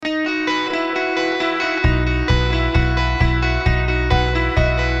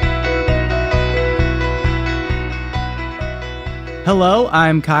Hello,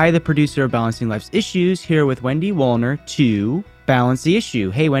 I'm Kai, the producer of Balancing Life's Issues, here with Wendy Wollner to balance the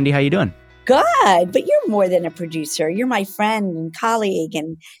issue. Hey, Wendy, how you doing? Good, but you're more than a producer. You're my friend and colleague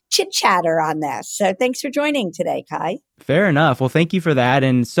and chit-chatter on this. So thanks for joining today, Kai. Fair enough. Well, thank you for that.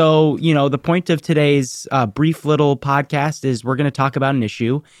 And so, the point of today's brief little podcast is we're going to talk about an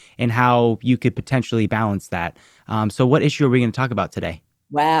issue and how you could potentially balance that. So what issue are we going to talk about today?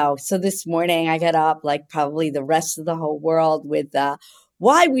 Wow. So this morning I got up like probably the rest of the whole world with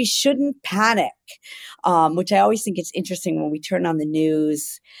why we shouldn't panic, which I always think is interesting when we turn on the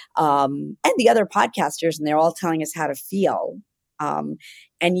news and the other podcasters, and they're all telling us how to feel. And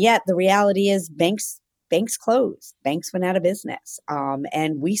yet the reality is banks closed. Banks went out of business.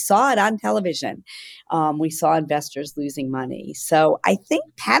 And we saw it on television. We saw investors losing money. So I think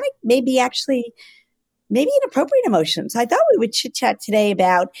panic may be maybe an appropriate emotion. So I thought we would chit chat today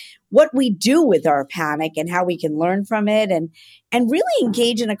about what we do with our panic and how we can learn from it and really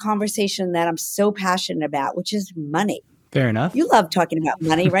engage in a conversation that I'm so passionate about, which is money. Fair enough. You love talking about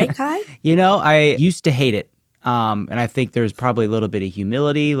money, right, Kai? I used to hate it. And I think there's probably a little bit of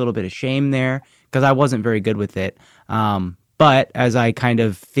humility, a little bit of shame there because I wasn't very good with it. But as I kind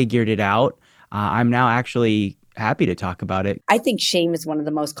of figured it out, I'm now actually happy to talk about it. I think shame is one of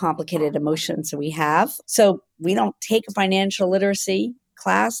the most complicated emotions that we have. So we don't take a financial literacy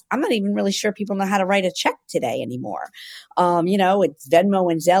class. I'm not even really sure people know how to write a check today anymore. It's Venmo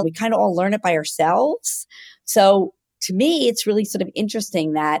and Zelle. We kind of all learn it by ourselves. So to me, it's really sort of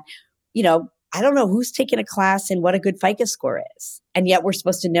interesting that, I don't know who's taking a class in what a good FICO score is. And yet we're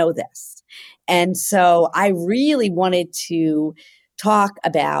supposed to know this. And so I really wanted to talk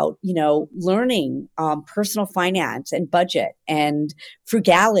about, learning personal finance and budget and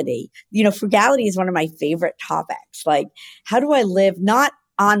frugality. Frugality is one of my favorite topics. Like, how do I live not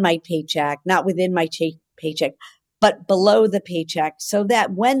on my paycheck, not within my paycheck, but below the paycheck so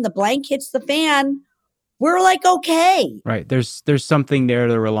that when the blank hits the fan, we're like, okay. Right. There's something there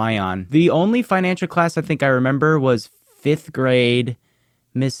to rely on. The only financial class I think I remember was 5th grade.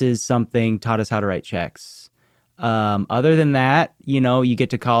 Mrs. something taught us how to write checks. Other than that, you get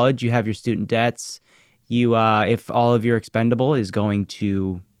to college, you have your student debts. If all of your expendable is going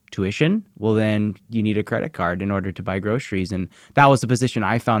to tuition, well, then you need a credit card in order to buy groceries. And that was the position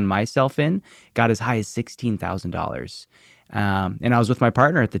I found myself in, got as high as $16,000. And I was with my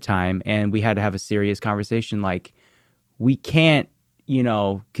partner at the time, and we had to have a serious conversation. Like, we can't,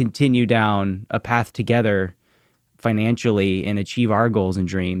 continue down a path together financially and achieve our goals and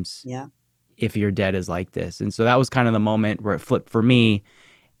dreams. Yeah. If your debt is like this. And so that was kind of the moment where it flipped for me.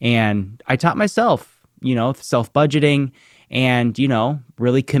 And I taught myself, self-budgeting and,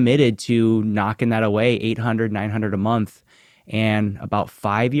 really committed to knocking that away, $800, $900 a month. And about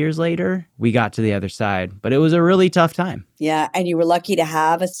 5 years later, we got to the other side. But it was a really tough time. Yeah. And you were lucky to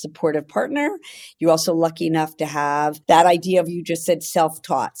have a supportive partner. You're also lucky enough to have that idea of, you just said,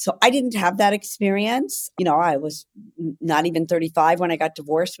 self-taught. So I didn't have that experience. I was not even 35 when I got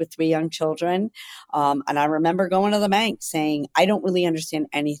divorced with 3 young children. And I remember going to the bank saying, I don't really understand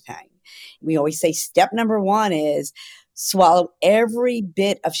anything. We always say step number 1 is swallow every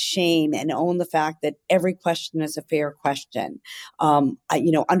bit of shame and own the fact that every question is a fair question.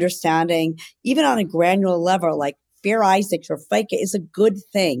 Understanding even on a granular level, like Fair Isaacs or FICO is a good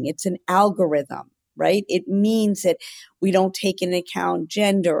thing. It's an algorithm, right? It means that we don't take into account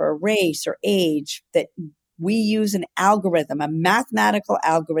gender or race or age, that we use an algorithm, a mathematical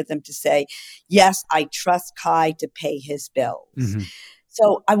algorithm to say, yes, I trust Kai to pay his bills. Mm-hmm.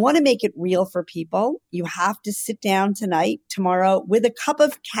 So I want to make it real for people. You have to sit down tomorrow with a cup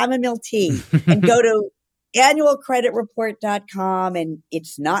of chamomile tea and go to annualcreditreport.com, and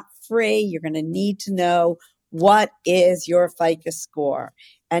it's not free. You're going to need to know what is your FICO score,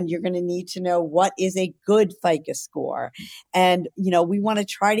 and you're going to need to know what is a good FICO score. And, we want to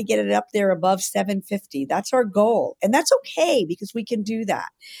try to get it up there above 750. That's our goal. And that's okay because we can do that.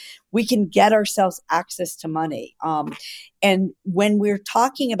 We can get ourselves access to money. And when we're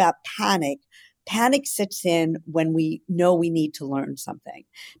talking about panic sets in when we know we need to learn something.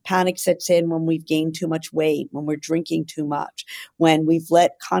 Panic sets in when we've gained too much weight, when we're drinking too much, when we've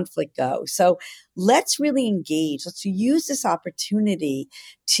let conflict go. So let's really engage. Let's use this opportunity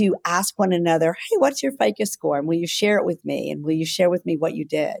to ask one another, hey, what's your FICO score? And will you share it with me? And will you share with me what you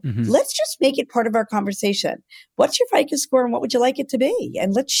did? Mm-hmm. Let's just make it part of our conversation. What's your FICO score and what would you like it to be?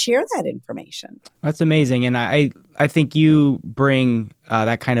 And let's share that information. That's amazing. And I think you bring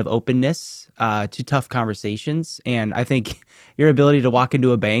that kind of openness to tough conversations. And I think your ability to walk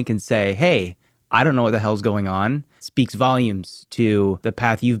into a bank and say, hey, I don't know what the hell's going on. It's speaks volumes to the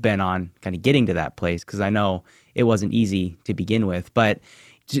path you've been on, kind of getting to that place, because I know it wasn't easy to begin with. But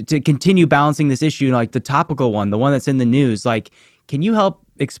to continue balancing this issue, like the topical one, the one that's in the news, like, can you help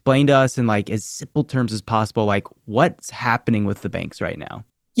explain to us in like as simple terms as possible, like what's happening with the banks right now?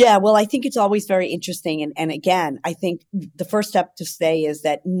 Yeah, well, I think it's always very interesting. And again, I think the first step to say is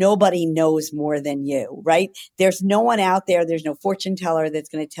that nobody knows more than you, right? There's no one out there. There's no fortune teller that's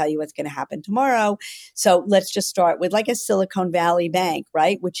going to tell you what's going to happen tomorrow. So let's just start with like a Silicon Valley bank,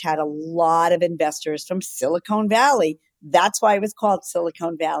 right? Which had a lot of investors from Silicon Valley. That's why it was called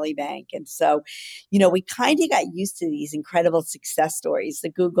Silicon Valley Bank. And so, we kind of got used to these incredible success stories, the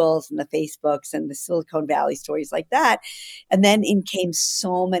Googles and the Facebooks and the Silicon Valley stories like that. And then in came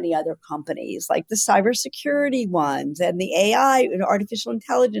so many other companies like the cybersecurity ones and the AI and artificial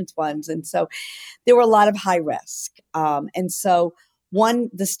intelligence ones. And so there were a lot of high risk. And so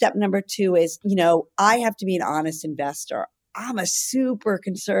the step number 2 is, I have to be an honest investor. I'm a super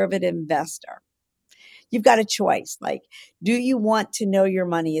conservative investor. You've got a choice. Like, do you want to know your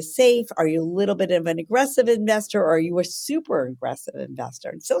money is safe? Are you a little bit of an aggressive investor, or are you a super aggressive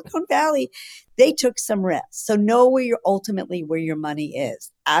investor? In Silicon Valley, they took some risks. So know where your money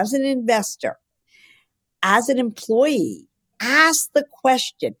is. As an investor, as an employee, ask the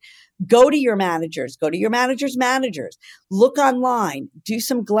question. Go to your managers, managers, look online, do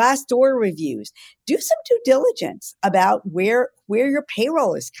some Glassdoor reviews, do some due diligence about where your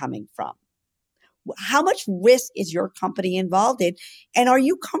payroll is coming from. How much risk is your company involved in? And are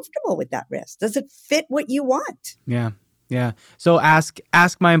you comfortable with that risk? Does it fit what you want? Yeah. So ask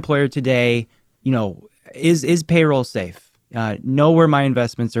my employer today, is payroll safe? Know where my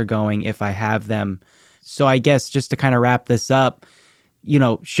investments are going if I have them. So I guess just to kind of wrap this up,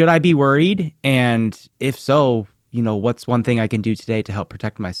 should I be worried? And if so, what's one thing I can do today to help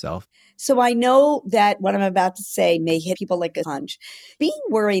protect myself? So I know that what I'm about to say may hit people like a punch. Being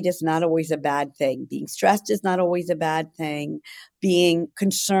worried is not always a bad thing. Being stressed is not always a bad thing. Being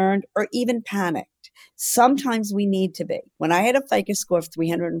concerned or even panicked. Sometimes we need to be. When I had a FICO score of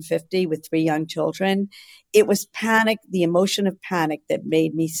 350 with 3 young children, it was panic, the emotion of panic that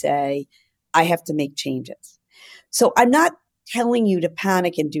made me say, I have to make changes. So I'm not telling you to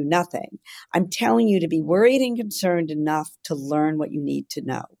panic and do nothing. I'm telling you to be worried and concerned enough to learn what you need to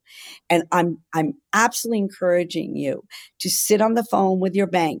know. And I'm absolutely encouraging you to sit on the phone with your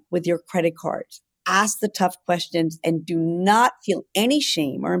bank, with your credit cards, ask the tough questions, and do not feel any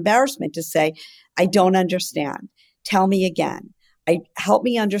shame or embarrassment to say, I don't understand. Tell me again. Help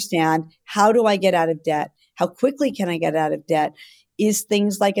me understand. How do I get out of debt? How quickly can I get out of debt? Is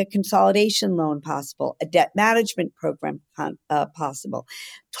things like a consolidation loan possible? A debt management program possible?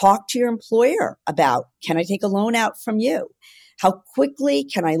 Talk to your employer about, can I take a loan out from you? How quickly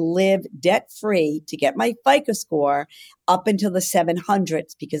can I live debt-free to get my FICO score up into the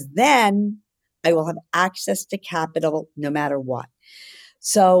 700s? Because then I will have access to capital no matter what.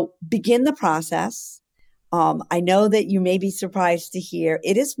 So begin the process. I know that you may be surprised to hear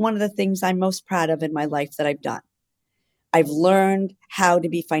it is one of the things I'm most proud of in my life that I've done. I've learned how to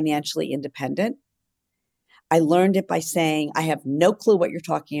be financially independent. I learned it by saying, I have no clue what you're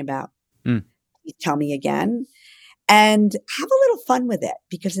talking about. Please tell me again. And have a little fun with it,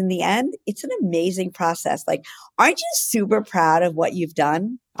 because in the end, it's an amazing process. Like, aren't you super proud of what you've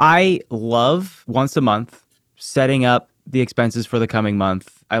done? I love once a month setting up the expenses for the coming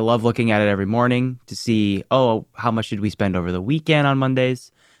month. I love looking at it every morning to see, how much did we spend over the weekend on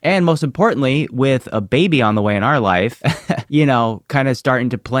Mondays? And most importantly, with a baby on the way in our life, kind of starting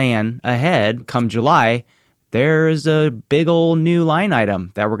to plan ahead come July, there's a big old new line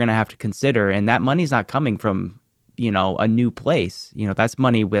item that we're going to have to consider. And that money's not coming from, a new place. That's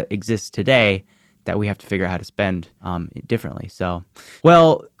money that exists today that we have to figure out how to spend differently. So,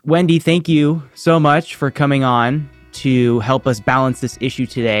 well, Wendy, thank you so much for coming on to help us balance this issue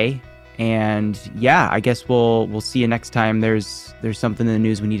today. And yeah, I guess we'll see you next time there's something in the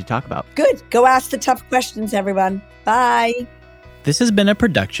news we need to talk about. Good. Go ask the tough questions, everyone. Bye. This has been a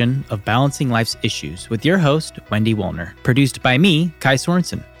production of Balancing Life's Issues with your host, Wendy Wollner, produced by me, Kai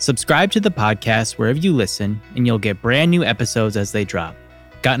Sorensen. Subscribe to the podcast wherever you listen, and you'll get brand new episodes as they drop.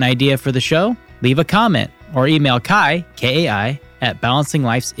 Got an idea for the show? Leave a comment or email Kai, Kai, at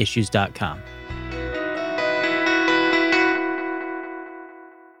balancinglifesissues.com.